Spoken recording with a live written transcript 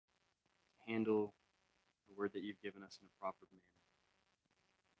handle the word that you've given us in a proper manner.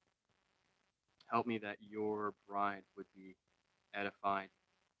 Help me that your bride would be edified,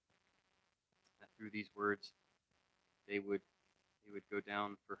 that through these words they would go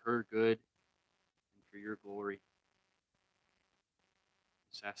down for her good and for your glory.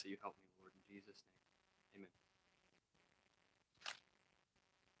 Just ask that you help me, Lord, in Jesus' name. Amen.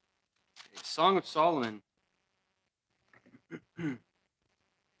 Okay, Song of Solomon.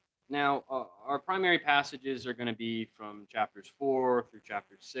 Now, our primary passages are going to be from chapters 4 through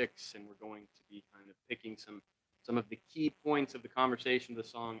chapter 6, and we're going to be kind of picking some of the key points of the conversation of the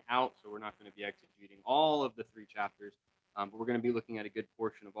song out, so we're not going to be exegeting all of the 3 chapters, but we're going to be looking at a good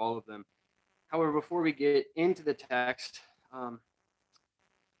portion of all of them. However, before we get into the text,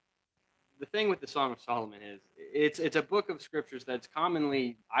 the thing with the Song of Solomon is it's a book of scriptures that's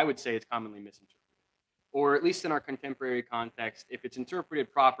commonly, I would say it's commonly misinterpreted. Or at least in our contemporary context, if it's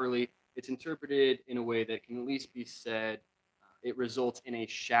interpreted properly, it's interpreted in a way that can at least be said it results in a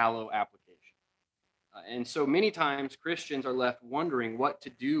shallow application. And so many times Christians are left wondering what to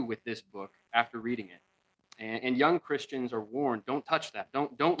do with this book after reading it. And young Christians are warned, don't touch that.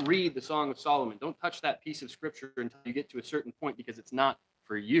 Don't read the Song of Solomon. Don't touch that piece of scripture until you get to a certain point because it's not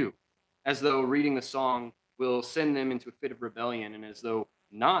for you. As though reading the song will send them into a fit of rebellion, and as though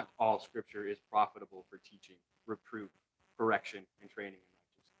not all scripture is profitable for teaching, reproof, correction, and training in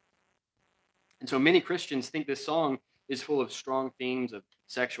righteousness. And so many Christians think this song is full of strong themes of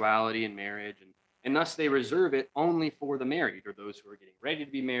sexuality and marriage, and thus they reserve it only for the married, or those who are getting ready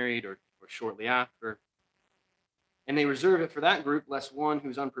to be married, or shortly after. And they reserve it for that group, lest one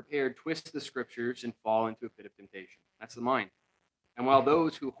who's unprepared twist the scriptures and fall into a pit of temptation. That's the mind. And while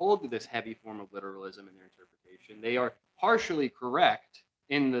those who hold to this heavy form of literalism in their interpretation, they are partially correct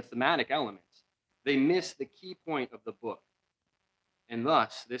in the thematic elements, they miss the key point of the book. And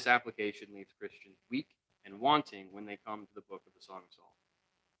thus, this application leaves Christians weak and wanting when they come to the book of the Song of Solomon.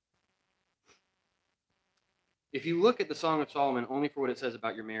 If you look at the Song of Solomon only for what it says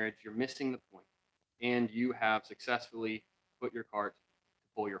about your marriage, you're missing the point, and you have successfully put your cart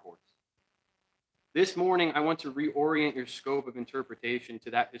to pull your horse. This morning, I want to reorient your scope of interpretation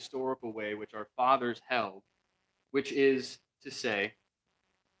to that historical way which our fathers held, which is to say,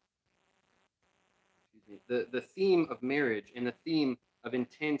 the theme of marriage and the theme of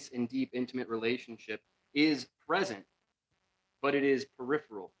intense and deep intimate relationship is present, but it is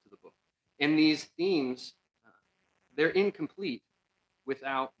peripheral to the book. And these themes, they're incomplete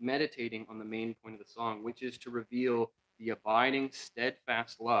without meditating on the main point of the song, which is to reveal the abiding,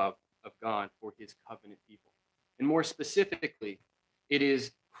 steadfast love of God for his covenant people. And more specifically, it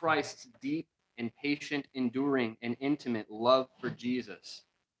is Christ's deep and patient, enduring, and intimate love for Jesus,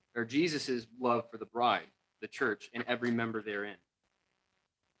 or Jesus' love for the bride, the church, and every member therein.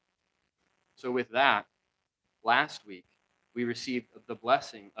 So with that, last week, we received the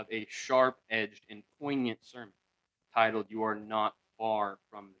blessing of a sharp-edged and poignant sermon titled, "You Are Not Far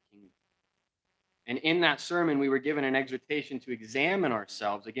from the Kingdom." And in that sermon, we were given an exhortation to examine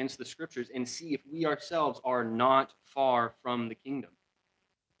ourselves against the scriptures and see if we ourselves are not far from the kingdom,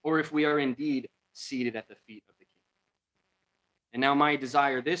 or if we are indeed seated at the feet of the king. And now my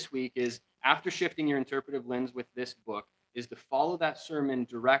desire this week is, after shifting your interpretive lens with this book, is to follow that sermon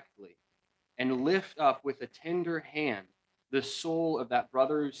directly and lift up with a tender hand the soul of that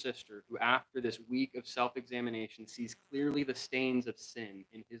brother or sister who, after this week of self-examination, sees clearly the stains of sin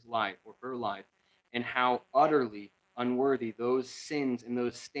in his life or her life, and how utterly unworthy those sins and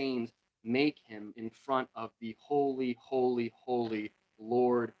those stains make him in front of the holy, holy, holy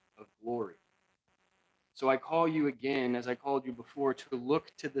Lord of glory. So I call you again, as I called you before, to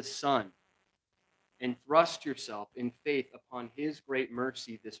look to the Son and thrust yourself in faith upon his great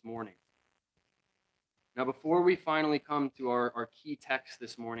mercy this morning. Now, before we finally come to our key text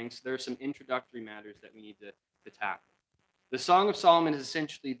this morning, so there are some introductory matters that we need to tackle. The Song of Solomon is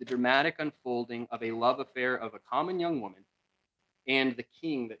essentially the dramatic unfolding of a love affair of a common young woman and the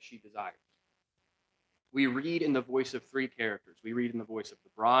king that she desires. We read in the voice of 3 characters. We read in the voice of the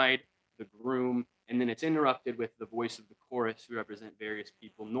bride, the groom, and then it's interrupted with the voice of the chorus, who represent various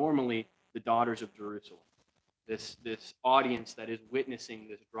people, normally the daughters of Jerusalem, this audience that is witnessing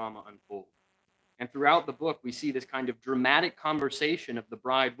this drama unfold. And throughout the book, we see this kind of dramatic conversation of the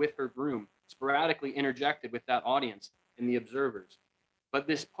bride with her groom, sporadically interjected with that audience and the observers. But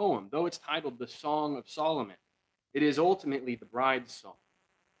this poem, though it's titled the Song of Solomon, it is ultimately the bride's song.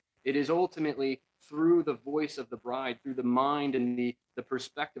 It is ultimately through the voice of the bride, through the mind and the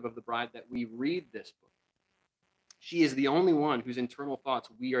perspective of the bride, that we read this book. She is the only one whose internal thoughts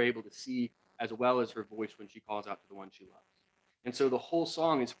we are able to see, as well as her voice when she calls out to the one she loves. And so the whole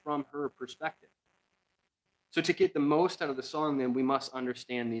song is from her perspective. So to get the most out of the song, then we must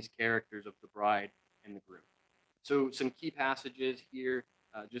understand these characters of the bride and the groom. So some key passages here,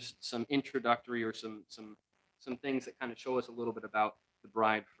 just some introductory or some things that kind of show us a little bit about the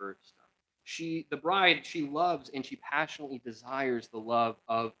bride first. The bride, she loves and she passionately desires the love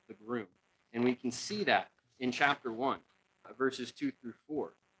of the groom, and we can see that in chapter 1, verses 2 through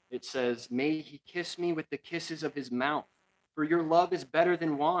 4. It says, "May he kiss me with the kisses of his mouth, for your love is better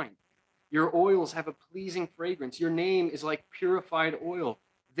than wine. Your oils have a pleasing fragrance. Your name is like purified oil.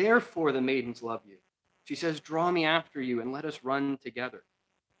 Therefore the maidens love you." She says, "Draw me after you and let us run together."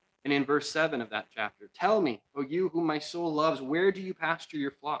 And in verse 7 of that chapter, "Tell me, O you whom my soul loves, where do you pasture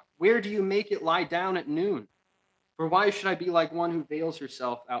your flock? Where do you make it lie down at noon? For why should I be like one who veils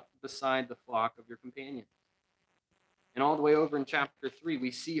herself out beside the flock of your companions?" And all the way over in chapter 3,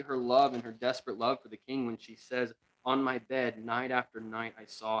 we see her love and her desperate love for the king when she says, "On my bed, night after night, I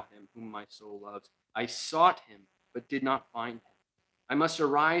saw him whom my soul loves. I sought him, but did not find him. I must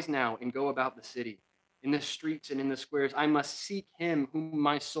arise now and go about the city. In the streets and in the squares, I must seek him whom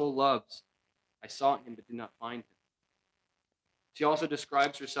my soul loves. I sought him, but did not find him." She also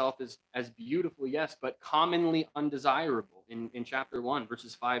describes herself as beautiful, yes, but commonly undesirable. In chapter 1,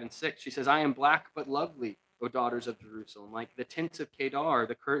 verses 5 and 6, she says, "I am black but lovely, O daughters of Jerusalem, like the tints of Kedar,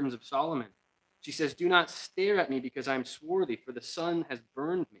 the curtains of Solomon." She says, "Do not stare at me because I am swarthy, for the sun has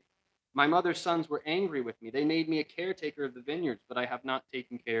burned me. My mother's sons were angry with me. They made me a caretaker of the vineyards, but I have not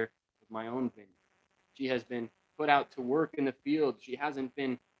taken care of my own vineyard." She has been put out to work in the field. She hasn't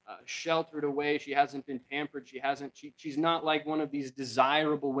been sheltered away. She hasn't been pampered. She's not like one of these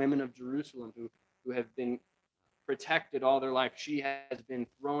desirable women of Jerusalem who have been protected all their life. She has been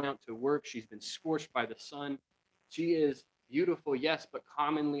thrown out to work. She's been scorched by the sun. She is beautiful, yes, but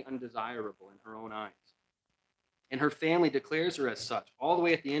commonly undesirable in her own eyes. And her family declares her as such, all the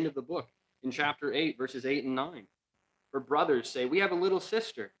way at the end of the book, in chapter 8, verses 8 and 9. Her brothers say, "We have a little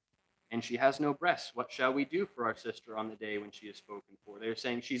sister, and she has no breasts. What shall we do for our sister on the day when she is spoken for?" They're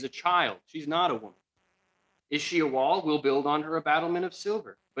saying she's a child. She's not a woman. "Is she a wall? We'll build on her a battlement of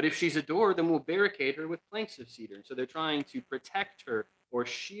silver. But if she's a door, then we'll barricade her with planks of cedar." And so they're trying to protect her or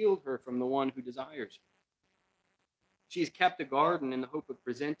shield her from the one who desires her. She's kept a garden in the hope of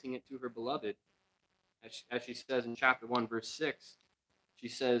presenting it to her beloved. As she says in chapter 1, verse 6, she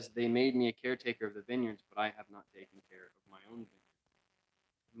says, "They made me a caretaker of the vineyards, but I have not taken care of my own vineyard."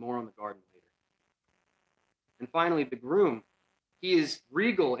 More on the garden later. And finally, the groom. He is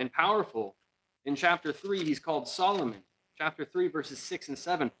regal and powerful. In chapter 3, he's called Solomon. Chapter 3, verses 6 and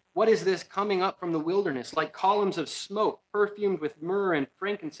 7. "What is this coming up from the wilderness, like columns of smoke, perfumed with myrrh and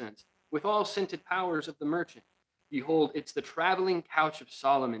frankincense, with all scented powers of the merchant? Behold, it's the traveling couch of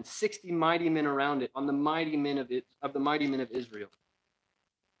Solomon, 60 mighty men around it, on the mighty men of the mighty men of Israel."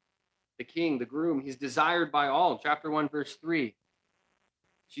 The king, the groom, he's desired by all. Chapter 1, verse 3.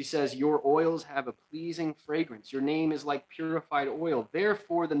 She says, "Your oils have a pleasing fragrance. Your name is like purified oil.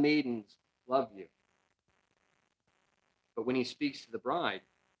 Therefore the maidens love you." But when he speaks to the bride,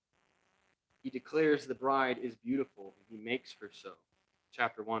 he declares the bride is beautiful, and he makes her so.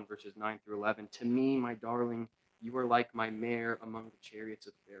 Chapter 1, verses 9 through 11. "To me, my darling, you are like my mare among the chariots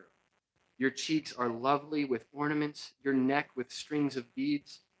of Pharaoh. Your cheeks are lovely with ornaments, your neck with strings of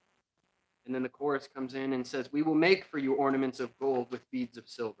beads." And then the chorus comes in and says, "We will make for you ornaments of gold with beads of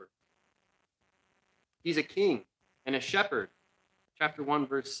silver." He's a king and a shepherd. Chapter 1,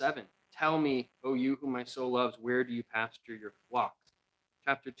 verse 7. "Tell me, O you whom my soul loves, where do you pasture your flocks?"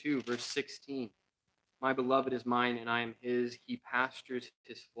 Chapter 2, verse 16. "My beloved is mine, and I am his. He pastures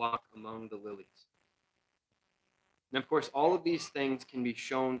his flock among the lilies." And of course, all of these things can be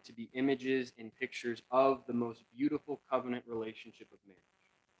shown to be images and pictures of the most beautiful covenant relationship of marriage.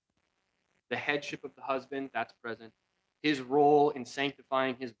 The headship of the husband, that's present. His role in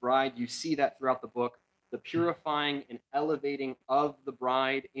sanctifying his bride, you see that throughout the book. The purifying and elevating of the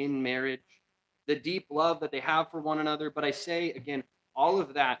bride in marriage. The deep love that they have for one another. But I say, again, all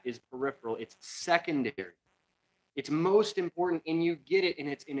of that is peripheral. It's secondary. It's most important, and you get it in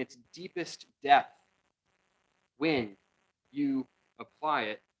its deepest depth when you apply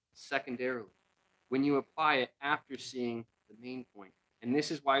it secondarily, when you apply it after seeing the main point. And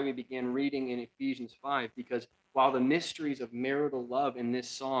this is why we began reading in Ephesians 5, because while the mysteries of marital love in this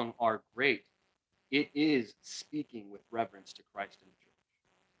song are great, it is speaking with reverence to Christ and the church.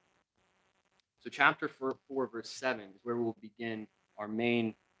 So chapter 4, verse 7 is where we'll begin our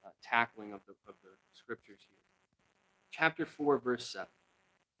main tackling of the scriptures here. Chapter 4, verse 7.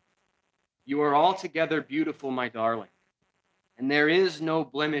 "You are altogether beautiful, my darling, and there is no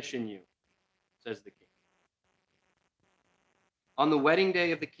blemish in you," says the king. On the wedding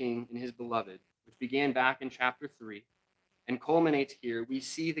day of the king and his beloved, which began back in chapter 3 and culminates here, we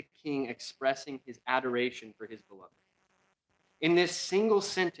see the king expressing his adoration for his beloved. In this single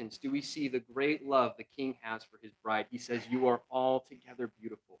sentence, do we see the great love the king has for his bride? He says, "You are altogether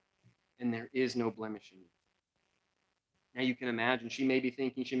beautiful, and there is no blemish in you." Now you can imagine, she may be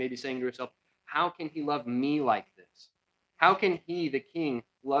thinking, she may be saying to herself, how can he love me like this? How can he, the king,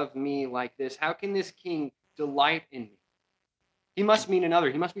 love me like this? How can this king delight in me? He must mean another.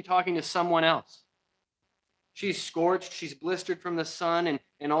 He must be talking to someone else. She's scorched, she's blistered from the sun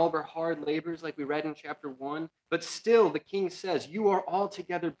and all of her hard labors, like we read in chapter 1. But still, the king says, "You are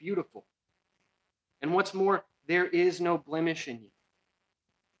altogether beautiful. And what's more, there is no blemish in you."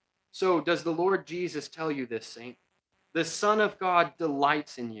 So, does the Lord Jesus tell you this, saint? The Son of God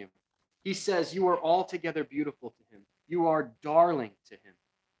delights in you. He says, "You are altogether beautiful to him. You are darling to him."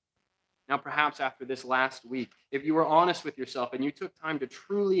 Now, perhaps after this last week, if you were honest with yourself and you took time to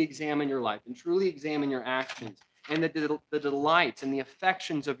truly examine your life and truly examine your actions and the delights and the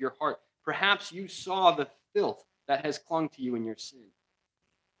affections of your heart, perhaps you saw the filth that has clung to you in your sin.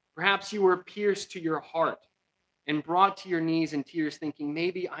 Perhaps you were pierced to your heart and brought to your knees in tears, thinking,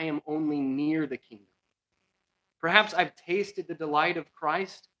 maybe I am only near the kingdom. Perhaps I've tasted the delight of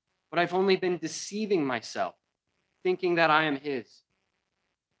Christ, but I've only been deceiving myself, thinking that I am his.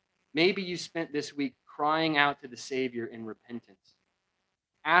 Maybe you spent this week crying out to the Savior in repentance,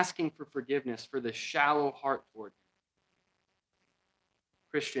 asking for forgiveness for the shallow heart toward him.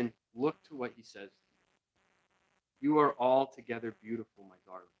 Christian, look to what he says. You are altogether beautiful, my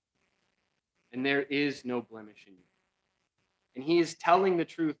darling, and there is no blemish in you. And he is telling the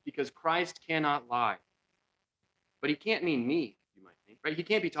truth because Christ cannot lie. But he can't mean me, you might think, right? He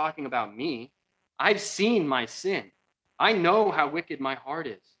can't be talking about me. I've seen my sin. I know how wicked my heart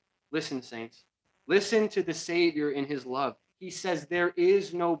is. Listen, saints, listen to the Savior in his love. He says, there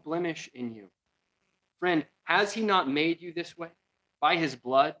is no blemish in you. Friend, has he not made you this way by his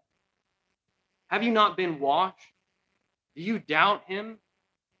blood? Have you not been washed? Do you doubt him?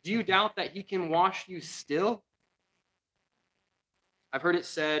 Do you doubt that he can wash you still? I've heard it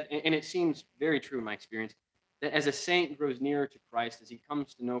said, and it seems very true in my experience, that as a saint grows nearer to Christ, as he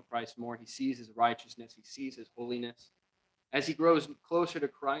comes to know Christ more, he sees his righteousness, he sees his holiness. As he grows closer to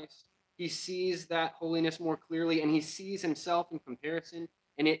Christ, he sees that holiness more clearly, and he sees himself in comparison,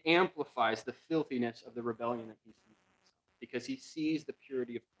 and it amplifies the filthiness of the rebellion that he sees in himself, because he sees the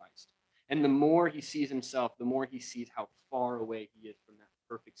purity of Christ. And the more he sees himself, the more he sees how far away he is from that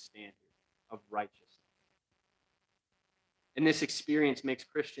perfect standard of righteousness. And this experience makes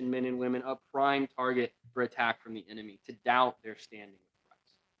Christian men and women a prime target for attack from the enemy, to doubt their standing with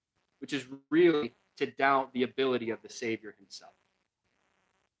Christ, which is really to doubt the ability of the Savior himself.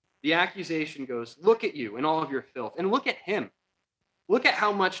 The accusation goes, look at you and all of your filth, and look at him. Look at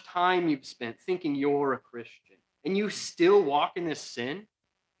how much time you've spent thinking you're a Christian, and you still walk in this sin.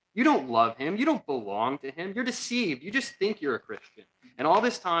 You don't love him. You don't belong to him. You're deceived. You just think you're a Christian. And all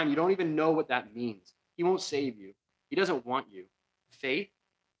this time, you don't even know what that means. He won't save you. He doesn't want you. Faith?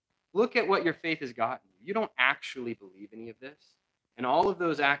 Look at what your faith has gotten you. You don't actually believe any of this. And all of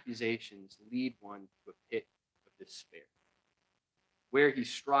those accusations lead one to a pit of despair, where he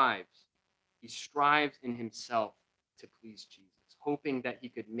strives in himself to please Jesus, hoping that he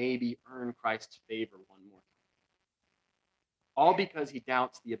could maybe earn Christ's favor one more time. All because he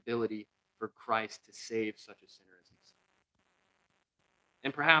doubts the ability for Christ to save such a sinner as himself.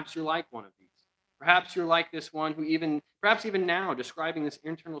 And perhaps you're like one of these. Perhaps you're like this one who perhaps even now, describing this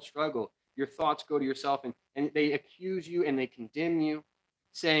internal struggle, your thoughts go to yourself and they accuse you and they condemn you,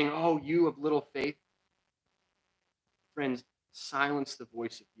 saying, oh, you of little faith. Friends, silence the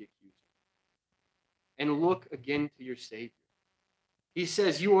voice of the accuser and look again to your Savior. He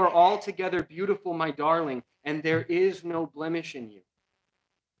says, you are altogether beautiful, my darling, and there is no blemish in you.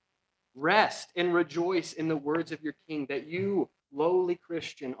 Rest and rejoice in the words of your King, that you, lowly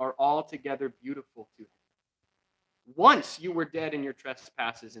Christian, are altogether beautiful to him. Once you were dead in your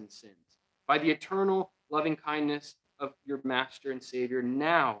trespasses and sins, by the eternal loving kindness of your Master and Savior,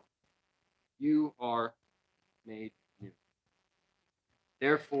 now you are made new.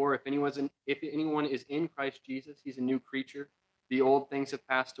 Therefore, if anyone is in Christ Jesus, he's a new creature. The old things have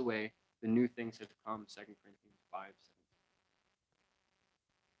passed away. The new things have come, 2 Corinthians 5:17.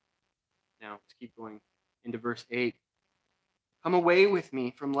 Now, let's keep going into verse 8. Come away with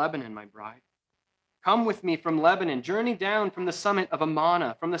me from Lebanon, my bride. Come with me from Lebanon. Journey down from the summit of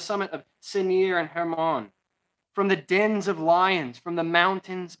Amana, from the summit of Senir and Hermon, from the dens of lions, from the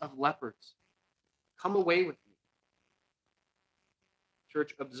mountains of leopards. Come away with me.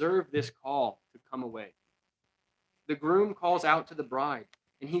 Church, observe this call to come away. The groom calls out to the bride,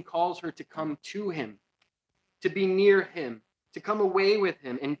 and he calls her to come to him, to be near him, to come away with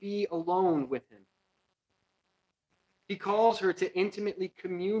him and be alone with him. He calls her to intimately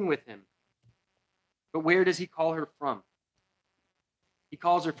commune with him. But where does he call her from? He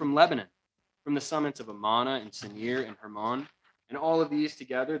calls her from Lebanon, from the summits of Amana and Senir and Hermon. And all of these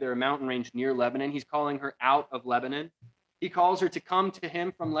together, they're a mountain range near Lebanon. He's calling her out of Lebanon. He calls her to come to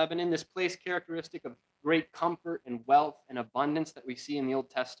him from Lebanon, this place characteristic of great comfort and wealth and abundance that we see in the Old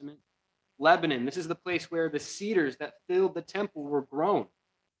Testament. Lebanon, this is the place where the cedars that filled the temple were grown.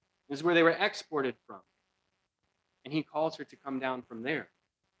 This is where they were exported from. And he calls her to come down from there.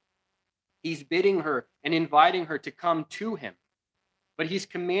 He's bidding her and inviting her to come to him. But he's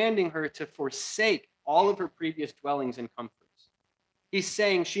commanding her to forsake all of her previous dwellings and comforts. He's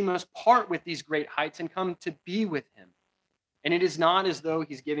saying she must part with these great heights and come to be with him. And it is not as though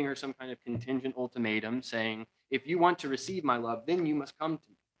he's giving her some kind of contingent ultimatum saying, if you want to receive my love, then you must come to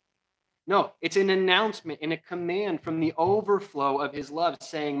me. No, it's an announcement and a command from the overflow of his love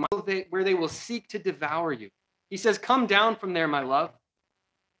saying, where they will seek to devour you. He says, come down from there, my love.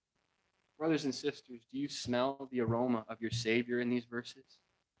 Brothers and sisters, do you smell the aroma of your Savior in these verses?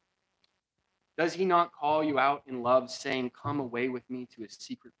 Does he not call you out in love, saying, come away with me to a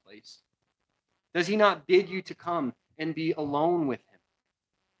secret place? Does he not bid you to come and be alone with him?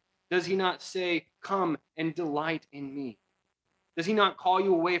 Does he not say, come and delight in me? Does he not call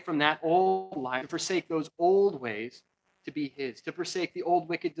you away from that old life, to forsake those old ways to be his, to forsake the old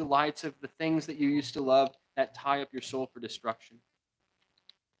wicked delights of the things that you used to love that tie up your soul for destruction?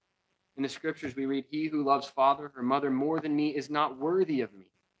 In the scriptures we read, he who loves father or mother more than me is not worthy of me.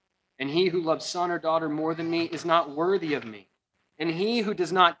 And he who loves son or daughter more than me is not worthy of me. And he who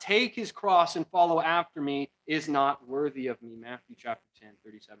does not take his cross and follow after me is not worthy of me. Matthew chapter 10,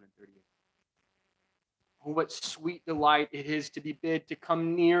 37 and 38. Oh, what sweet delight it is to be bid to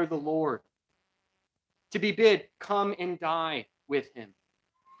come near the Lord. To be bid, come and die with him.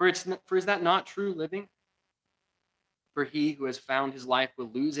 For is that not true living? For he who has found his life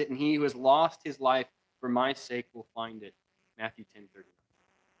will lose it, and he who has lost his life for my sake will find it. Matthew 10:39.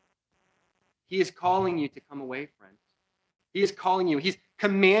 He is calling you to come away, friends. He is calling you. He's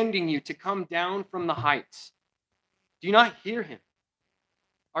commanding you to come down from the heights. Do you not hear him?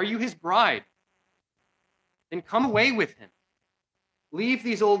 Are you his bride? Then come away with him. Leave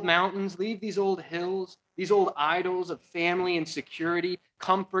these old mountains, leave these old hills, these old idols of family and security,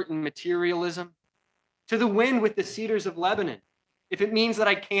 comfort and materialism. To the wind with the cedars of Lebanon, if it means that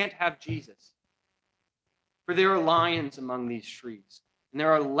I can't have Jesus. For there are lions among these trees, and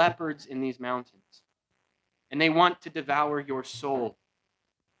there are leopards in these mountains, and they want to devour your soul.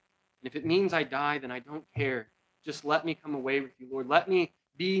 And if it means I die, then I don't care. Just let me come away with you, Lord. Let me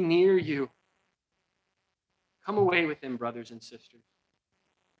be near you. Come away with him, brothers and sisters.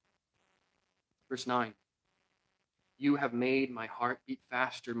 Verse 9. You have made my heart beat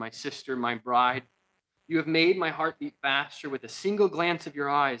faster, my sister, my bride. You have made my heart beat faster with a single glance of your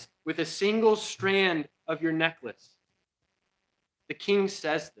eyes, with a single strand of your necklace. The king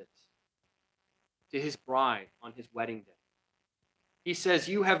says this to his bride on his wedding day. He says,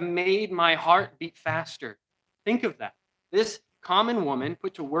 you have made my heart beat faster. Think of that. This common woman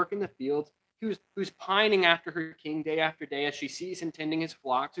put to work in the fields, who's pining after her king day after day as she sees him tending his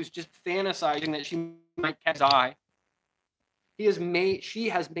flocks, who's just fantasizing that she might catch his eye. She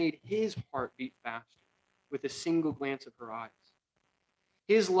has made his heart beat faster with a single glance of her eyes.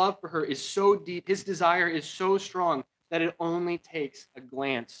 His love for her is so deep, his desire is so strong that it only takes a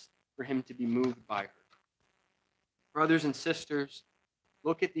glance for him to be moved by her. Brothers and sisters,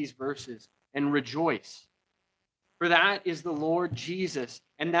 look at these verses and rejoice. For that is the Lord Jesus,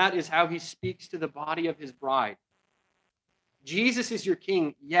 and that is how he speaks to the body of his bride. Jesus is your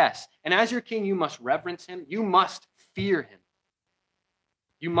king, yes. And as your king, you must reverence him. You must fear him.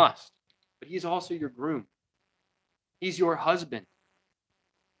 You must. But he's also your groom. He's your husband.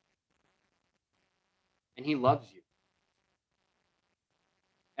 And he loves you.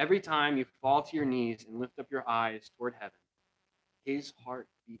 Every time you fall to your knees and lift up your eyes toward heaven, his heart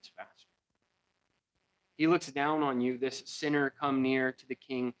beats faster. He looks down on you, this sinner come near to the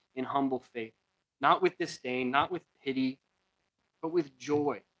king in humble faith, not with disdain, not with pity, but with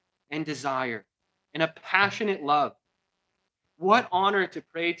joy and desire and a passionate love. What honor to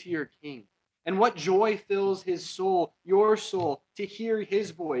pray to your king, and what joy fills his soul, your soul, to hear his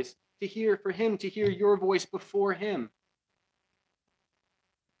voice, for him to hear your voice before him.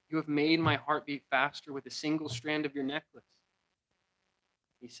 You have made my heart beat faster with a single strand of your necklace,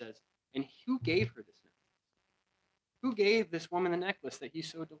 he says. And who gave her this necklace? Who gave this woman the necklace that he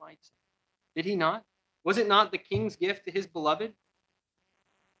so delights in? Did he not? Was it not the king's gift to his beloved?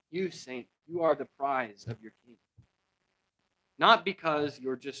 You, saint, you are the prize of your king. Not because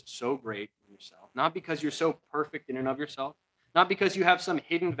you're just so great in yourself, not because you're so perfect in and of yourself, not because you have some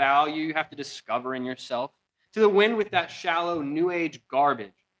hidden value you have to discover in yourself. To the wind with that shallow New Age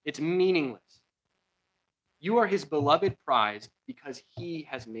garbage, it's meaningless. You are his beloved prize because he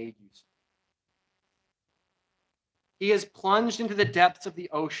has made you so. He has plunged into the depths of the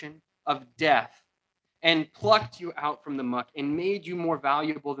ocean of death and plucked you out from the muck and made you more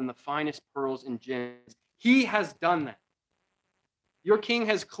valuable than the finest pearls and gems. He has done that. Your king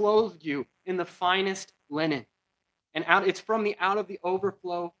has clothed you in the finest linen. And it's from the out of the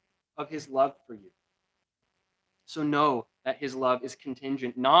overflow of his love for you. So know that his love is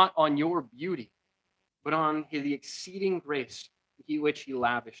contingent not on your beauty, but on the exceeding grace which he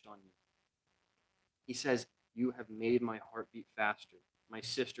lavished on you. He says, you have made my heart beat faster. My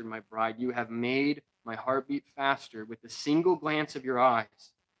sister, my bride, you have made my heart beat faster with a single glance of your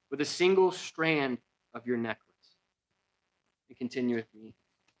eyes, with a single strand of your necklace. And continue with me.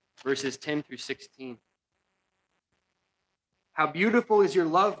 Verses 10 through 16. How beautiful is your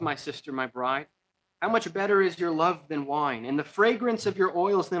love, my sister, my bride. How much better is your love than wine, and the fragrance of your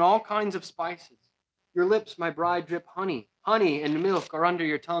oils than all kinds of spices. Your lips, my bride, drip honey. Honey and milk are under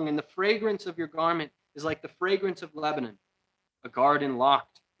your tongue, and the fragrance of your garment is like the fragrance of Lebanon. A garden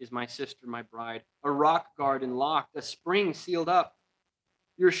locked is my sister, my bride, a rock garden locked, a spring sealed up.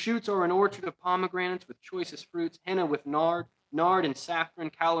 Your shoots are an orchard of pomegranates with choicest fruits, henna with nard and saffron,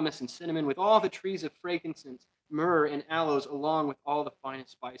 calamus and cinnamon, with all the trees of frankincense, myrrh and aloes, along with all the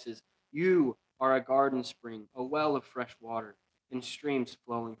finest spices. You are a garden spring, a well of fresh water, and streams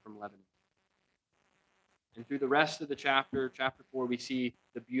flowing from Lebanon. And through the rest of the chapter 4, we see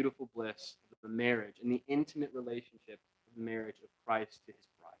the beautiful bliss of the marriage and the intimate relationship of the marriage of Christ to his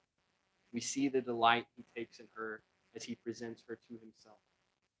bride. We see the delight he takes in her as he presents her to himself.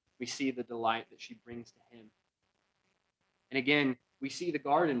 We see the delight that she brings to him. And again, we see the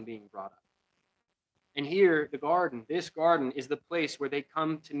garden being brought up. And here, this garden is the place where they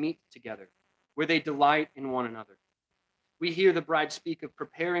come to meet together, where they delight in one another. We hear the bride speak of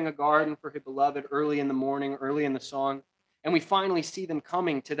preparing a garden for her beloved early in the morning, early in the song. And we finally see them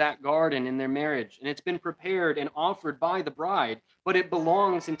coming to that garden in their marriage. And it's been prepared and offered by the bride, but it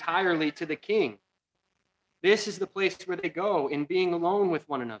belongs entirely to the king. This is the place where they go in being alone with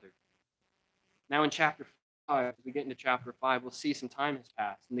one another. Now in chapter 5, as we get into chapter 5, we'll see some time has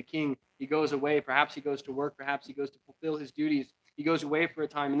passed. And the king, he goes away. Perhaps he goes to work. Perhaps he goes to fulfill his duties. He goes away for a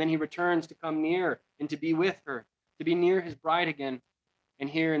time, and then he returns to come near and to be with her, to be near his bride again. And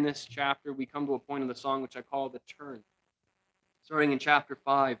here in this chapter, we come to a point of the song which I call the turn. Starting in chapter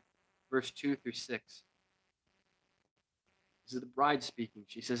 5, verse 2 through 6. This is the bride speaking.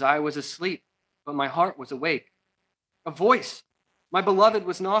 She says, I was asleep, but my heart was awake. A voice, my beloved,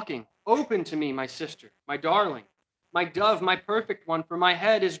 was knocking. Open to me, my sister, my darling, my dove, my perfect one, for my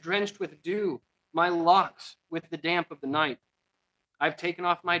head is drenched with dew, my locks with the damp of the night. I've taken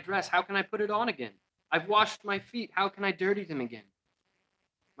off my dress. How can I put it on again? I've washed my feet. How can I dirty them again?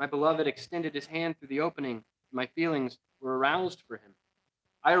 My beloved extended his hand through the opening. My feelings were aroused for him.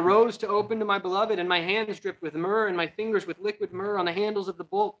 I arose to open to my beloved, and my hands dripped with myrrh, and my fingers with liquid myrrh on the handles of the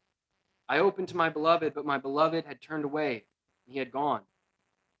bolt. I opened to my beloved, but my beloved had turned away, and he had gone.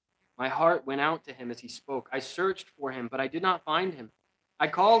 My heart went out to him as he spoke. I searched for him, but I did not find him. I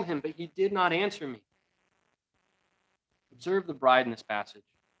called him, but he did not answer me. Observe the bride in this passage.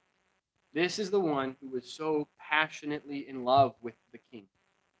 This is the one who was so passionately in love with the king.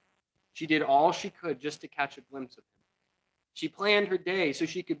 She did all she could just to catch a glimpse of him. She planned her day so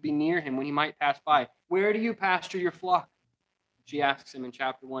she could be near him when he might pass by. Where do you pasture your flock? She asks him in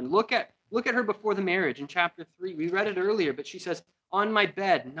chapter 1. Look at her before the marriage in chapter 3. We read it earlier, but she says, on my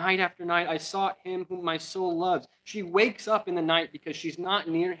bed, night after night, I sought him whom my soul loves. She wakes up in the night because she's not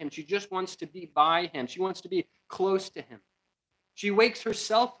near him. She just wants to be by him. She wants to be close to him. She wakes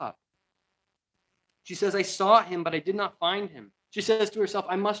herself up. She says, I sought him, but I did not find him. She says to herself,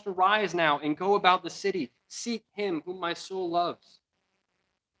 I must arise now and go about the city, seek him whom my soul loves.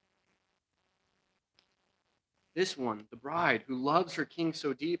 This one, the bride, who loves her king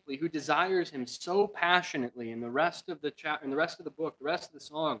so deeply, who desires him so passionately in the rest of the book, the rest of the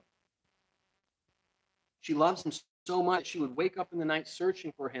song. She loves him so much she would wake up in the night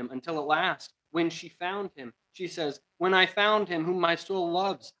searching for him until at last, when she found him, she says, when I found him whom my soul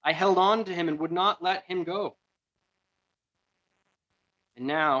loves, I held on to him and would not let him go. And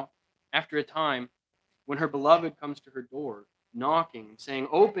now, after a time, when her beloved comes to her door, knocking and saying,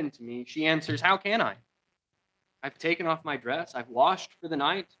 open to me, she answers, how can I? I've taken off my dress. I've washed for the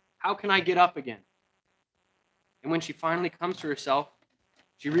night. How can I get up again? And when she finally comes to herself,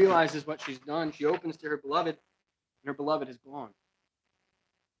 she realizes what she's done. She opens to her beloved, and her beloved is gone.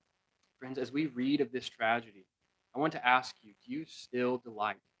 Friends, as we read of this tragedy, I want to ask you, do you still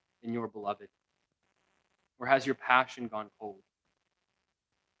delight in your beloved? Or has your passion gone cold?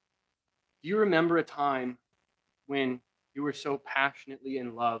 Do you remember a time when you were so passionately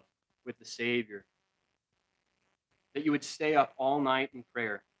in love with the Savior that you would stay up all night in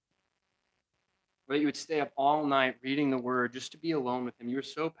prayer? Or that you would stay up all night reading the Word just to be alone with Him? You were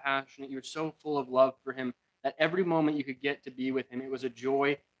so passionate, you were so full of love for Him that every moment you could get to be with Him, it was a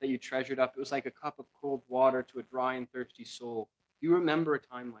joy that you treasured up. It was like a cup of cold water to a dry and thirsty soul. Do you remember a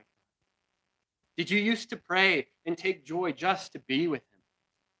time like that? Did you used to pray and take joy just to be with Him?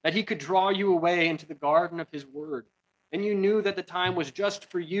 That He could draw you away into the garden of His Word, and you knew that the time was just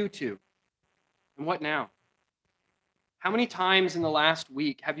for you two. And what now? How many times in the last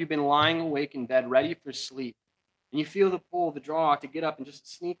week have you been lying awake in bed ready for sleep, and you feel the pull, the draw to get up and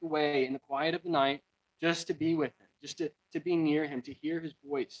just sneak away in the quiet of the night just to be with Him, just to be near Him, to hear His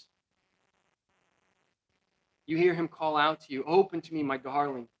voice? You hear Him call out to you, "Open to me, my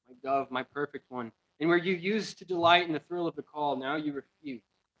darling, my dove, my perfect one." And where you used to delight in the thrill of the call, now you refuse.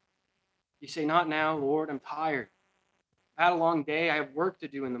 You say, "Not now, Lord, I'm tired. I've had a long day. I have work to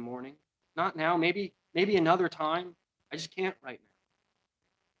do in the morning. Not now, maybe another time. I just can't right now."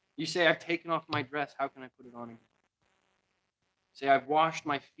 You say, "I've taken off my dress. How can I put it on again?" You say, "I've washed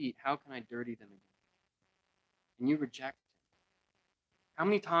my feet. How can I dirty them again?" And you reject Him. How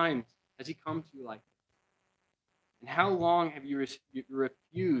many times has He come to you like this? And how long have you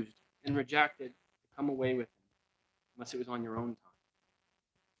refused and rejected to come away with Him, unless it was on your own time?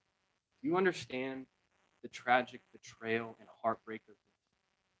 Do you understand the tragic betrayal and heartbreak of this?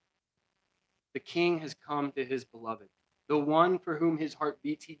 The King has come to His beloved, the one for whom His heart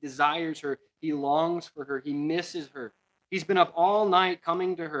beats. He desires her. He longs for her. He misses her. He's been up all night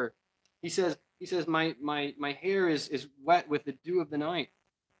coming to her. He says, my hair is wet with the dew of the night.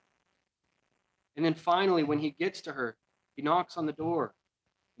 And then finally, when he gets to her, he knocks on the door,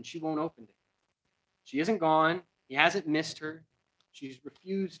 and she won't open it. She isn't gone. He hasn't missed her. She's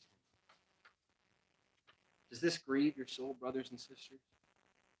refused. Does this grieve your soul, brothers and sisters?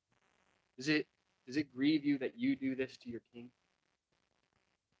 Does it grieve you that you do this to your King?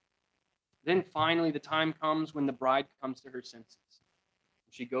 Then finally, the time comes when the bride comes to her senses.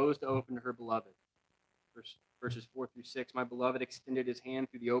 She goes to open to her beloved. Verses 4 through 6, my beloved extended his hand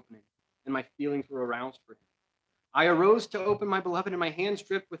through the opening, and my feelings were aroused for him. I arose to open my beloved, and my hands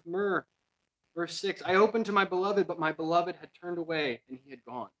dripped with myrrh. Verse 6, I opened to my beloved, but my beloved had turned away, and he had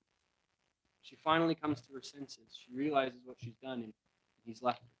gone. She finally comes to her senses. She realizes what she's done, and he's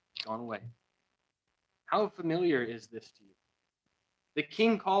left her. He's gone away. How familiar is this to you? The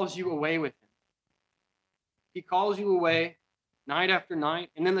King calls you away with him. He calls you away night after night,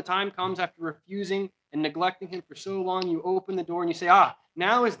 and then the time comes after refusing and neglecting him for so long, you open the door and you say,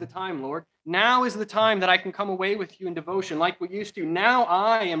 now is the time, Lord. Now is the time that I can come away with you in devotion like we used to. Now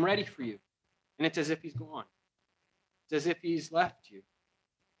I am ready for you. And it's as if he's gone. It's as if he's left you.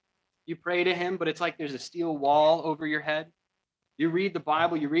 You pray to him, but it's like there's a steel wall over your head. You read the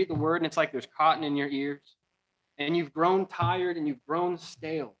Bible, you read the word, and it's like there's cotton in your ears. And you've grown tired and you've grown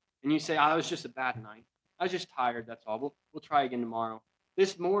stale. And you say, it was just a bad night. I was just tired, that's all. We'll try again tomorrow.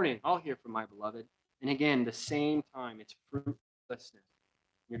 This morning, I'll hear from my beloved. And again, the same time, it's fruitlessness.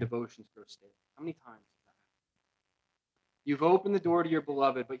 Your devotions grow stale. How many times has that happened? You've opened the door to your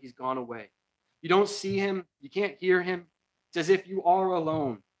beloved, but he's gone away. You don't see him. You can't hear him. It's as if you are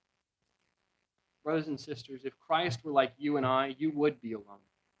alone. Brothers and sisters, if Christ were like you and I, you would be alone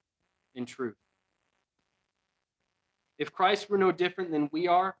in truth. If Christ were no different than we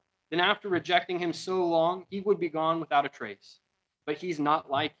are, then after rejecting him so long, he would be gone without a trace. But he's not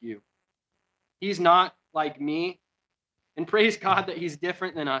like you. He's not like me. And praise God that he's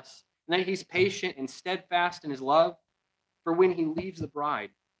different than us, and that he's patient and steadfast in his love. For when he leaves the bride,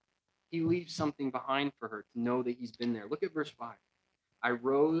 he leaves something behind for her to know that he's been there. Look at verse 5. I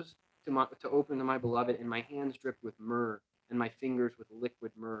rose to open to my beloved, and my hands dripped with myrrh, and my fingers with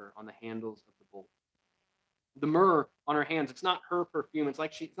liquid myrrh on the handles of the bowl. The myrrh on her hands, it's not her perfume. It's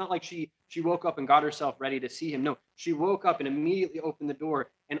not like she woke up and got herself ready to see him. No, she woke up and immediately opened the door,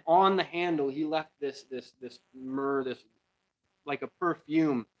 and on the handle he left this myrrh, this like a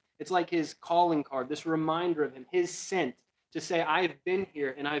perfume. It's like his calling card, this reminder of him, his scent to say, I've been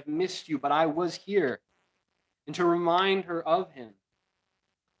here and I've missed you, but I was here, and to remind her of him.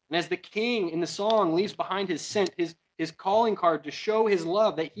 And as the king in the song leaves behind his scent, his calling card to show his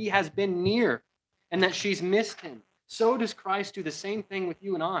love, that he has been near and that she's missed him, so does Christ do the same thing with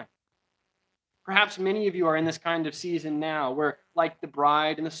you and I. Perhaps many of you are in this kind of season now where, like the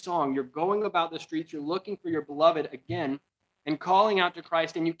bride in the song, you're going about the streets, you're looking for your beloved again and calling out to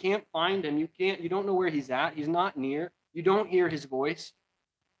Christ, and you can't find him. You don't know where he's at. He's not near. You don't hear his voice.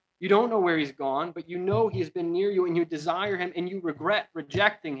 You don't know where he's gone, but you know he has been near you and you desire him and you regret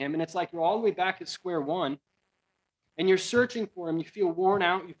rejecting him. And it's like you're all the way back at square one and you're searching for him. You feel worn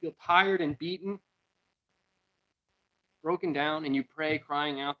out. You feel tired and beaten, broken down, and you pray,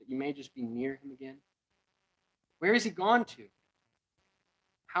 crying out that you may just be near him again. Where has he gone to?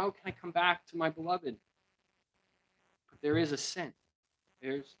 How can I come back to my beloved? But there is a scent.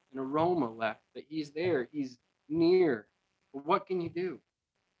 There's an aroma left that he's there. He's near. But what can you do?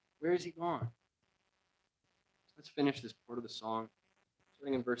 Where is he gone? Let's finish this part of the song,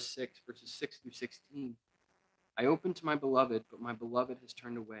 starting in verses 6 through 16. I opened to my beloved, but my beloved has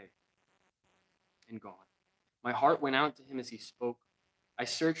turned away and gone. My heart went out to him as he spoke. I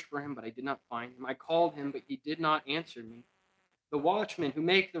searched for him, but I did not find him. I called him, but he did not answer me. The watchmen who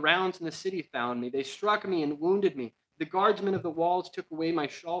make the rounds in the city found me. They struck me and wounded me. The guardsmen of the walls took away my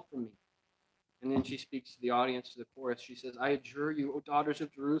shawl from me. And then she speaks to the audience, to the chorus. She says, I adjure you, O daughters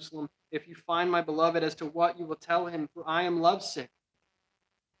of Jerusalem, if you find my beloved, as to what you will tell him, for I am lovesick.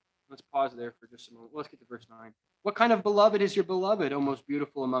 Let's pause there for just a moment. Let's get to verse 9. What kind of beloved is your beloved, O most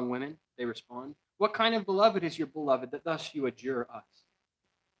beautiful among women? They respond. What kind of beloved is your beloved, that thus you adjure us?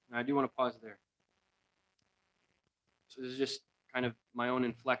 And I do want to pause there. So this is just kind of my own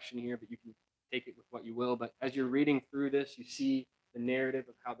inflection here, but you can take it with what you will. But as you're reading through this, you see the narrative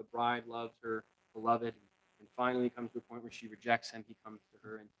of how the bride loves her beloved and finally comes to a point where she rejects him. He comes to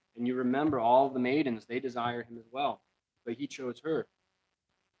her. And you remember all the maidens, they desire him as well. But he chose her.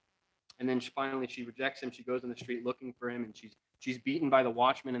 And then finally she rejects him. She goes on the street looking for him, and she's beaten by the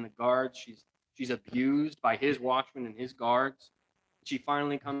watchmen and the guards. She's abused by his watchmen and his guards. She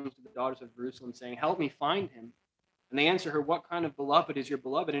finally comes to the daughters of Jerusalem saying, help me find him. And they answer her, what kind of beloved is your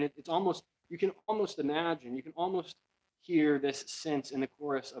beloved? And it's almost, you can almost imagine, you can almost hear this sense in the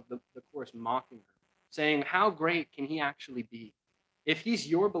chorus of the chorus mocking her, saying, how great can he actually be? If he's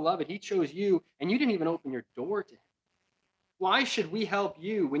your beloved, he chose you, and you didn't even open your door to him. Why should we help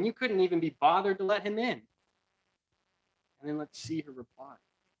you when you couldn't even be bothered to let him in? And then let's see her reply.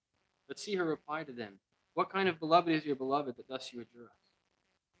 Let's see her reply to them. What kind of beloved is your beloved, that thus you adjure us?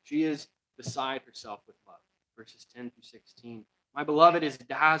 She is beside herself with love. Verses 10 through 16. My beloved is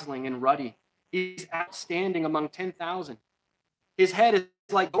dazzling and ruddy. He's outstanding among 10,000. His head is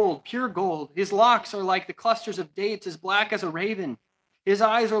like gold, pure gold. His locks are like the clusters of dates, as black as a raven. His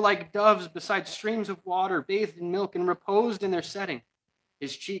eyes are like doves beside streams of water, bathed in milk and reposed in their setting.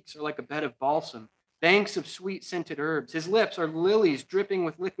 His cheeks are like a bed of balsam, banks of sweet-scented herbs. His lips are lilies dripping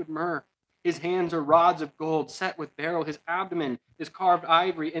with liquid myrrh. His hands are rods of gold set with beryl. His abdomen is carved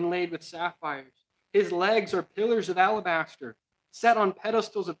ivory inlaid with sapphires. His legs are pillars of alabaster, set on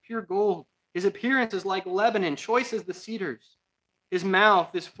pedestals of pure gold. His appearance is like Lebanon, choice as the cedars. His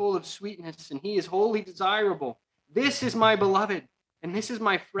mouth is full of sweetness, and he is wholly desirable. This is my beloved, and this is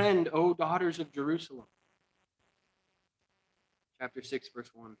my friend, O daughters of Jerusalem. Chapter 6,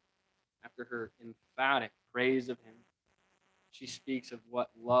 verse 1. After her emphatic praise of him, she speaks of what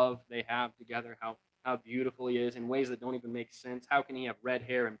love they have together, how beautiful he is in ways that don't even make sense. How can he have red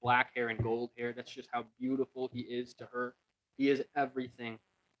hair and black hair and gold hair? That's just how beautiful he is to her. He is everything.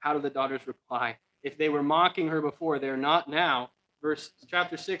 How do the daughters reply? If they were mocking her before, they're not now.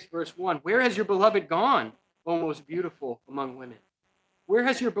 Chapter 6, verse 1. Where has your beloved gone, O most beautiful among women? Where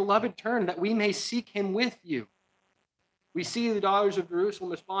has your beloved turned, that we may seek him with you? We see the daughters of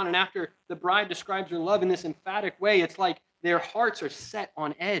Jerusalem respond, and after the bride describes her love in this emphatic way, it's like their hearts are set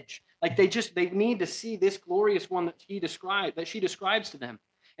on edge. Like they need to see this glorious one that she describes to them,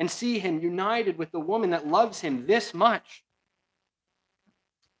 and see him united with the woman that loves him this much.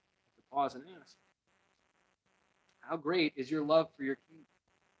 I have to pause and ask, how great is your love for your king?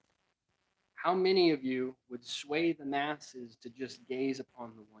 How many of you would sway the masses to just gaze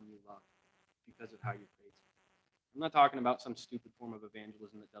upon the one you love because of how you praise him? I'm not talking about some stupid form of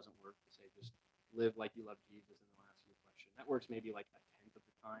evangelism that doesn't work, to say just live like you love Jesus and they'll ask you a question. That works maybe like a tenth of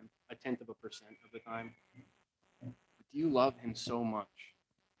the time, a tenth of a percent of the time. But do you love him so much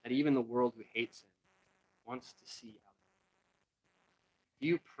that even the world who hates him wants to see how? Do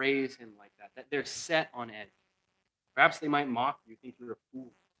you praise him like that? That they're set on edge. Perhaps they might mock you, think you're a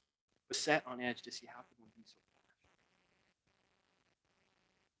fool, but set on edge to see how could one be so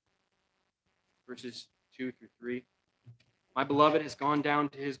passionate. Verses 2 through 3. My beloved has gone down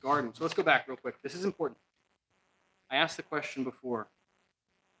to his garden. So let's go back real quick. This is important. I asked the question before.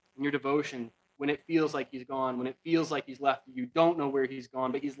 In your devotion, when it feels like he's gone, when it feels like he's left you. You don't know where he's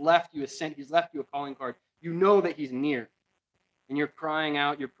gone, but he's left you a scent. He's left you a calling card. You know that he's near. And you're crying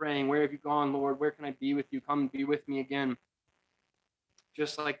out, you're praying, where have you gone, Lord? Where can I be with you? Come and be with me again.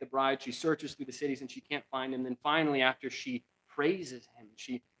 Just like the bride, she searches through the cities and she can't find him. Then finally, after she praises him,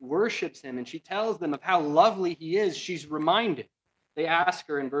 she worships him, and she tells them of how lovely he is, she's reminded. They ask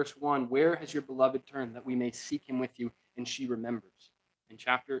her in verse 1, where has your beloved turned that we may seek him with you? And she remembers. In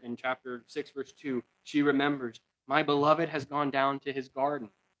chapter 6, verse 2, she remembers, my beloved has gone down to his garden,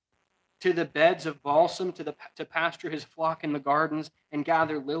 to the beds of balsam, to pasture his flock in the gardens and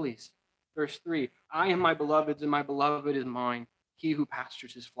gather lilies. Verse 3, I am my beloved's, and my beloved is mine, he who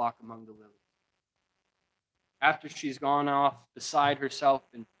pastures his flock among the lilies. After she's gone off beside herself,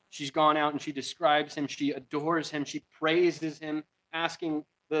 and she's gone out and she describes him, she adores him, she praises him, asking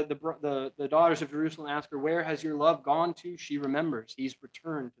the daughters of Jerusalem, ask her, where has your love gone to? She remembers. He's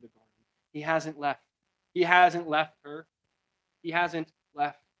returned to the garden. He hasn't left. He hasn't left her. He hasn't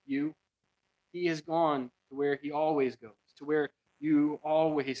left you. He has gone to where he always goes, to where you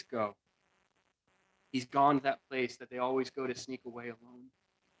always go. He's gone to that place that they always go to sneak away alone.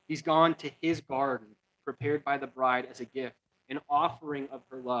 He's gone to his garden, prepared by the bride as a gift, an offering of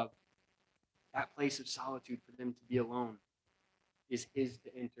her love. That place of solitude for them to be alone is his to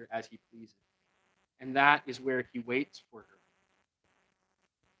enter as he pleases. And that is where he waits for her.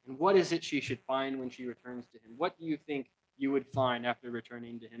 And what is it she should find when she returns to him? What do you think you would find after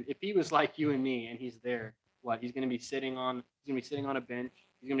returning to him? If he was like you and me and he's there, what? He's going to be sitting on a bench.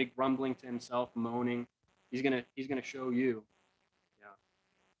 He's going to be grumbling to himself, moaning. He's going to show you.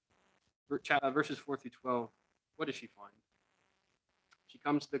 Yeah. Verses 4 through 12. What does she find? She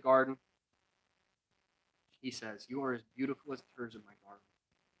comes to the garden. He says, you are as beautiful as the firs of my garden,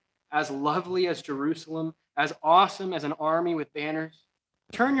 as lovely as Jerusalem, as awesome as an army with banners.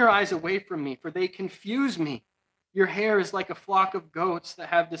 Turn your eyes away from me, for they confuse me. Your hair is like a flock of goats that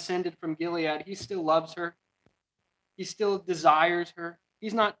have descended from Gilead. He still loves her. He still desires her.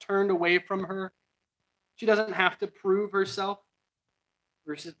 He's not turned away from her. She doesn't have to prove herself.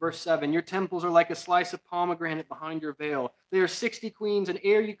 Verse 7, your temples are like a slice of pomegranate behind your veil. There are 60 queens and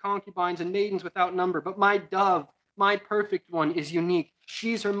airy concubines and maidens without number. But my dove, my perfect one, is unique.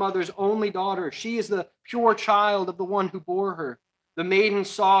 She's her mother's only daughter. She is the pure child of the one who bore her. The maidens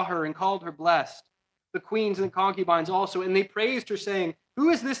saw her and called her blessed. The queens and the concubines also, and they praised her, saying, who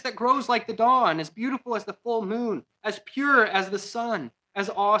is this that grows like the dawn, as beautiful as the full moon, as pure as the sun,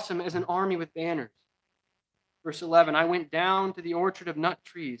 as awesome as an army with banners? Verse 11, I went down to the orchard of nut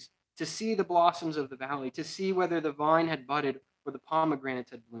trees to see the blossoms of the valley, to see whether the vine had budded or the pomegranates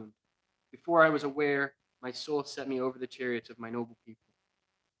had bloomed. Before I was aware, my soul set me over the chariots of my noble people.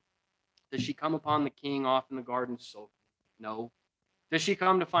 Does she come upon the king off in the garden sulking? No. Does she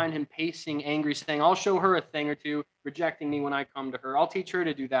come to find him pacing, angry, saying, I'll show her a thing or two, rejecting me when I come to her. I'll teach her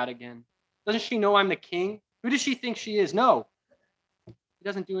to do that again. Doesn't she know I'm the king? Who does she think she is? No. He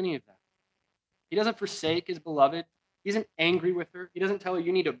doesn't do any of that. He doesn't forsake his beloved. He isn't angry with her. He doesn't tell her,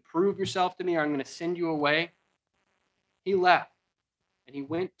 you need to prove yourself to me or I'm going to send you away. He left, and he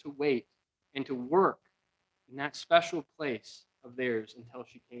went to wait and to work in that special place of theirs until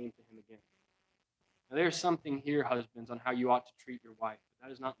she came to him again. Now, there's something here, husbands, on how you ought to treat your wife, but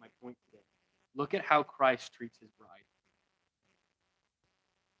that is not my point today. Look at how Christ treats his bride.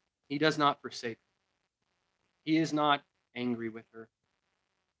 He does not forsake her. He is not angry with her.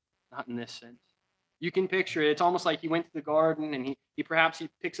 Not in this sense. You can picture it. It's almost like he went to the garden and he perhaps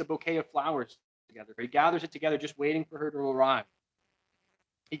picks a bouquet of flowers together. He gathers it together just waiting for her to arrive.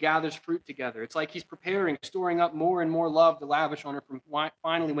 He gathers fruit together. It's like he's preparing, storing up more and more love to lavish on her from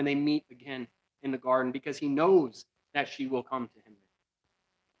finally when they meet again in the garden, because he knows that she will come to him.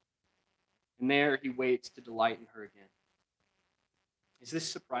 And there he waits to delight in her again. Is this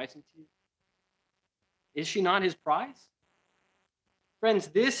surprising to you? Is she not his prize? Friends,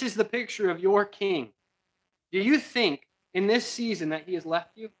 this is the picture of your king. Do you think in this season that he has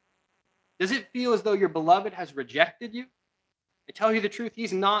left you? Does it feel as though your beloved has rejected you? I tell you the truth,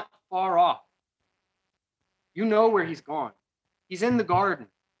 he's not far off. You know where he's gone. He's in the garden.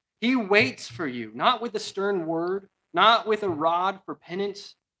 He waits for you, not with a stern word, not with a rod for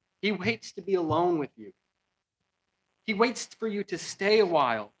penance. He waits to be alone with you. He waits for you to stay a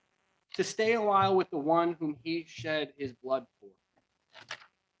while with the one whom he shed his blood for.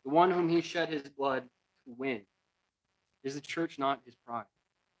 The one whom he shed his blood to win. Is the church not his prize?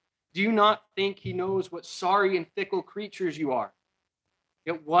 Do you not think he knows what sorry and fickle creatures you are?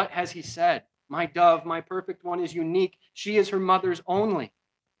 Yet what has he said? My dove, my perfect one, is unique. She is her mother's only.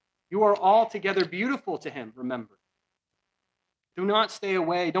 You are altogether beautiful to him, remember. Do not stay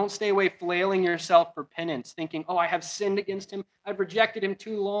away. Don't stay away flailing yourself for penance, thinking, oh, I have sinned against him. I've rejected him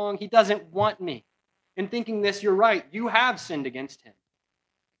too long. He doesn't want me. And thinking this, you're right. You have sinned against him,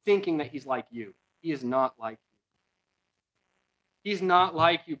 thinking that he's like you. He is not like you. He's not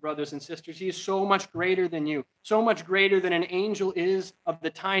like you, brothers and sisters. He is so much greater than you, so much greater than an angel is of the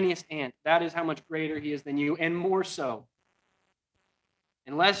tiniest ant. That is how much greater he is than you, and more so.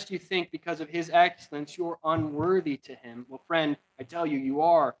 Unless you think because of his excellence you're unworthy to him. Well, friend, I tell you, you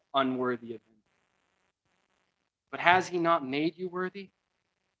are unworthy of him. But has he not made you worthy?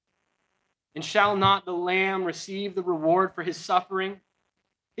 And shall not the Lamb receive the reward for his suffering?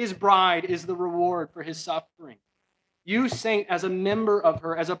 His bride is the reward for his suffering. You, saint, as a member of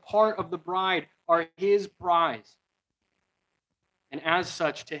her, as a part of the bride, are his prize. And as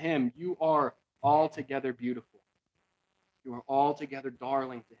such, to him, you are altogether beautiful. You are altogether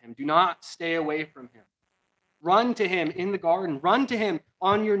darling to him. Do not stay away from him. Run to him in the garden. Run to him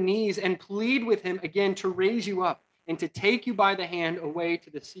on your knees and plead with him again to raise you up and to take you by the hand away to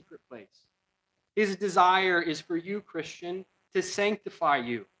the secret place. His desire is for you, Christian, to sanctify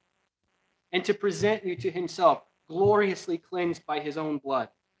you and to present you to himself, gloriously cleansed by his own blood.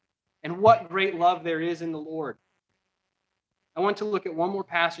 And what great love there is in the Lord. I want to look at one more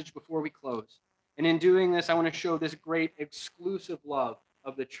passage before we close. And in doing this, I want to show this great exclusive love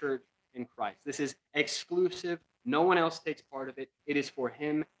of the church in Christ. This is exclusive. No one else takes part of it. It is for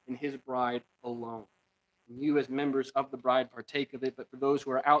him and his bride alone. And you as members of the bride partake of it, but for those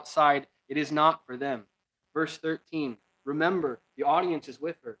who are outside, it is not for them. Verse 13, remember, the audience is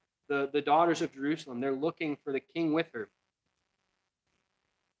with her. The daughters of Jerusalem, they're looking for the king with her.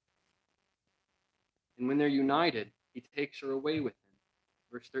 And when they're united, he takes her away with him.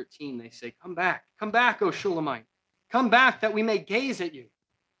 Verse 13, they say, come back, O Shulamite. Come back that we may gaze at you.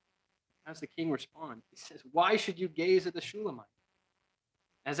 How does the king respond? He says, why should you gaze at the Shulamite?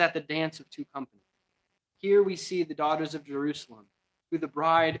 As at the dance of two companies. Here we see the daughters of Jerusalem, who the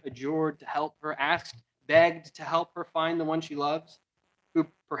bride adjured to help her, asked, begged to help her find the one she loves, who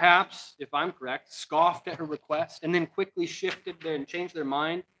perhaps, if I'm correct, scoffed at her request and then quickly shifted and changed their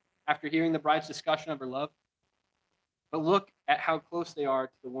mind after hearing the bride's discussion of her love. But look at how close they are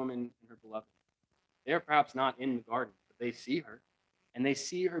to the woman and her beloved. They are perhaps not in the garden, but they see her, and they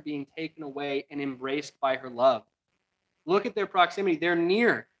see her being taken away and embraced by her love. Look at their proximity. They're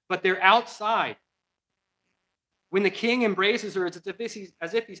near, but they're outside. When the king embraces her, it's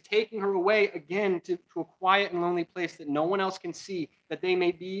as if he's taking her away again to a quiet and lonely place that no one else can see, that they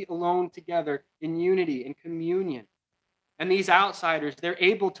may be alone together in unity and communion. And these outsiders, they're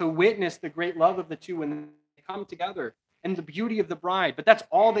able to witness the great love of the two when they come together and the beauty of the bride. But that's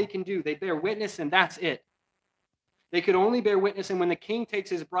all they can do. They bear witness, and that's it. They could only bear witness, and when the king takes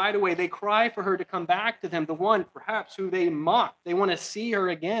his bride away, they cry for her to come back to them, the one perhaps who they mock. They want to see her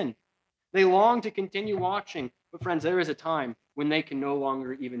again. They long to continue watching. But friends, there is a time when they can no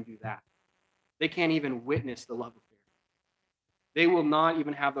longer even do that. They can't even witness the love affair. They will not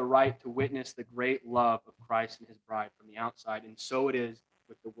even have the right to witness the great love of Christ and his bride from the outside, and so it is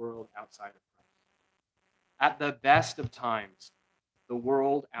with the world outside of Christ. At the best of times, the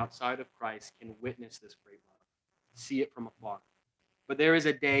world outside of Christ can witness this great love, see it from afar. But there is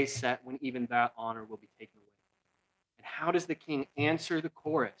a day set when even that honor will be taken away. And how does the king answer the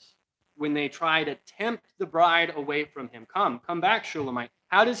chorus when they try to tempt the bride away from him? Come back, Shulamite.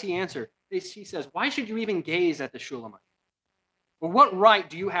 How does he answer? He says, why should you even gaze at the Shulamite? Or what right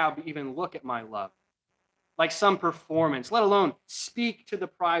do you have to even look at my love? Like some performance, let alone speak to the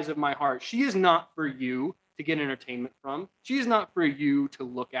prize of my heart. She is not for you to get entertainment from. She is not for you to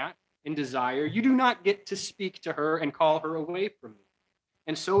look at and desire. You do not get to speak to her and call her away from me.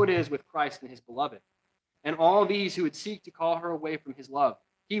 And so it is with Christ and his beloved. And all these who would seek to call her away from his love,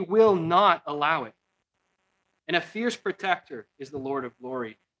 he will not allow it. And a fierce protector is the Lord of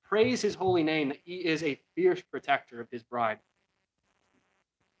glory. Praise his holy name that he is a fierce protector of his bride.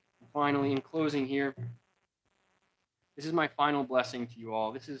 And finally, in closing here, this is my final blessing to you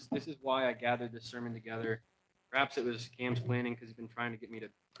all. This is why I gathered this sermon together. Perhaps it was Cam's planning because he's been trying to get me to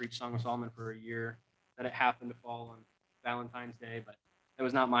preach Song of Solomon for a year, that it happened to fall on Valentine's Day, but that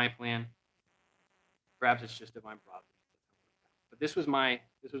was not my plan. Perhaps it's just divine providence. But this was my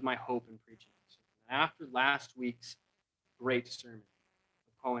hope in preaching this. After last week's great sermon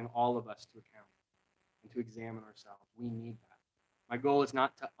of calling all of us to account and to examine ourselves, we need that. My goal is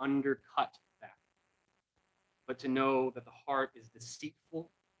not to undercut that, but to know that the heart is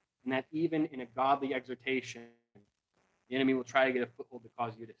deceitful and that even in a godly exhortation, the enemy will try to get a foothold to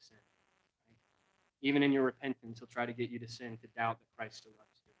cause you to sin. Right? Even in your repentance, he'll try to get you to sin, to doubt that Christ still loves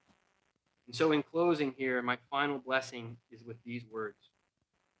you. And so in closing here, my final blessing is with these words.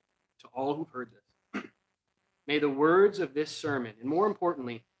 To all who've heard this, may the words of this sermon, and more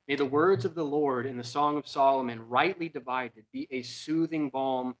importantly, may the words of the Lord in the Song of Solomon, rightly divided, be a soothing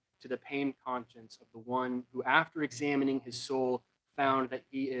balm to the pained conscience of the one who, after examining his soul, found that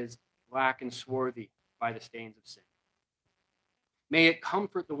he is black and swarthy by the stains of sin. May it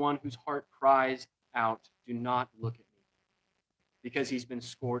comfort the one whose heart cries out, "Do not look at me," because he's been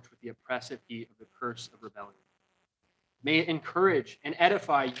scorched with the oppressive heat of the curse of rebellion. May it encourage and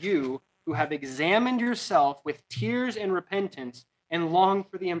edify you who have examined yourself with tears and repentance and long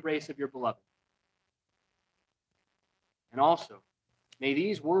for the embrace of your beloved. And also, may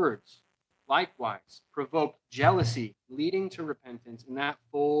these words likewise provoke jealousy leading to repentance in that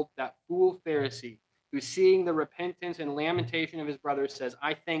fool Pharisee who, seeing the repentance and lamentation of his brothers, says,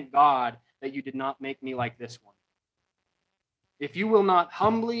 "I thank God that you did not make me like this one." If you will not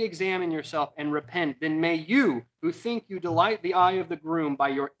humbly examine yourself and repent, then may you, who think you delight the eye of the groom by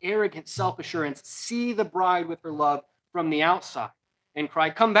your arrogant self-assurance, see the bride with her love from the outside and cry,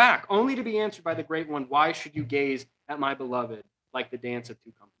 "Come back," only to be answered by the great one, "Why should you gaze at my beloved like the dance of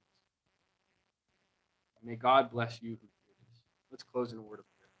two companies?" May God bless you who hear this. Let's close in a word of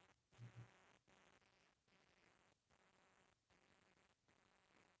prayer.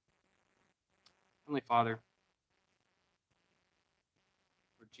 Heavenly Father,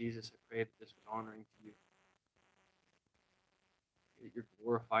 Lord Jesus, I pray that this was honoring to you, that you're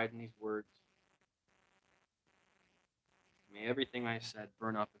glorified in these words. May everything I said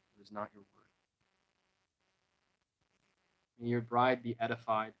burn up if it was not your word. May your bride be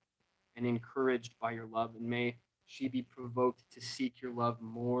edified and encouraged by your love, and may she be provoked to seek your love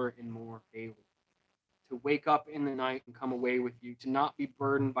more and more daily, to wake up in the night and come away with you, to not be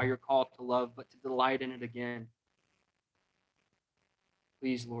burdened by your call to love, but to delight in it again.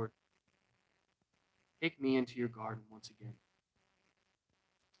 Please, Lord, take me into your garden once again.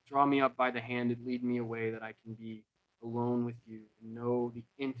 Draw me up by the hand and lead me away that I can be alone with you and know the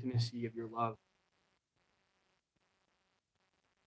intimacy of your love